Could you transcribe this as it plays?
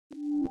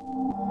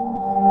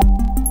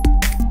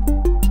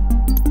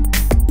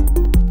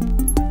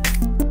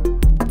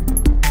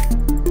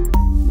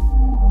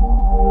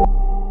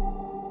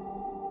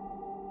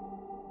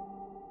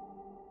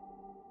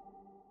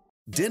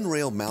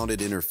rail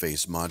mounted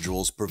interface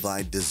modules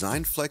provide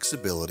design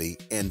flexibility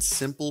and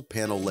simple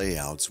panel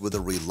layouts with a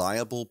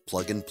reliable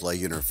plug-and-play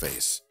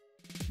interface.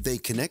 They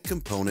connect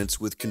components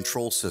with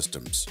control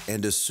systems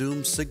and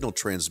assume signal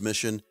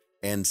transmission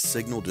and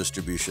signal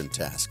distribution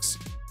tasks.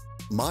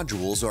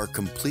 Modules are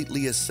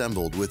completely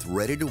assembled with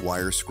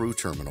ready-to-wire screw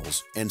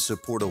terminals and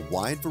support a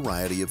wide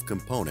variety of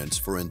components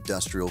for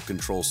industrial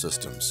control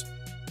systems.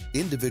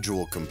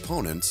 Individual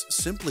components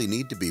simply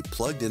need to be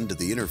plugged into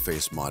the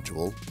interface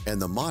module and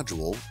the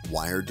module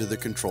wired to the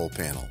control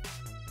panel.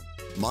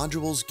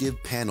 Modules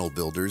give panel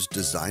builders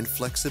design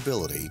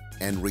flexibility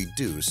and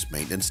reduce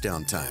maintenance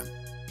downtime.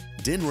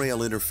 DIN rail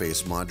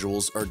interface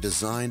modules are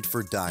designed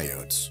for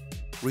diodes,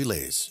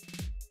 relays,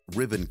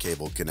 ribbon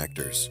cable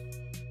connectors,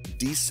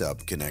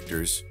 D-sub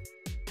connectors,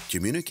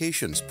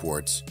 communications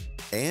ports,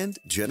 and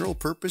general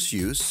purpose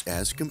use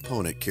as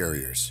component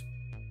carriers.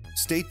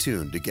 Stay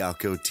tuned to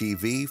Galco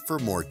TV for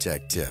more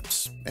tech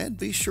tips, and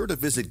be sure to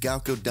visit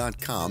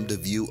galco.com to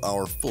view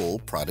our full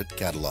product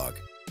catalog.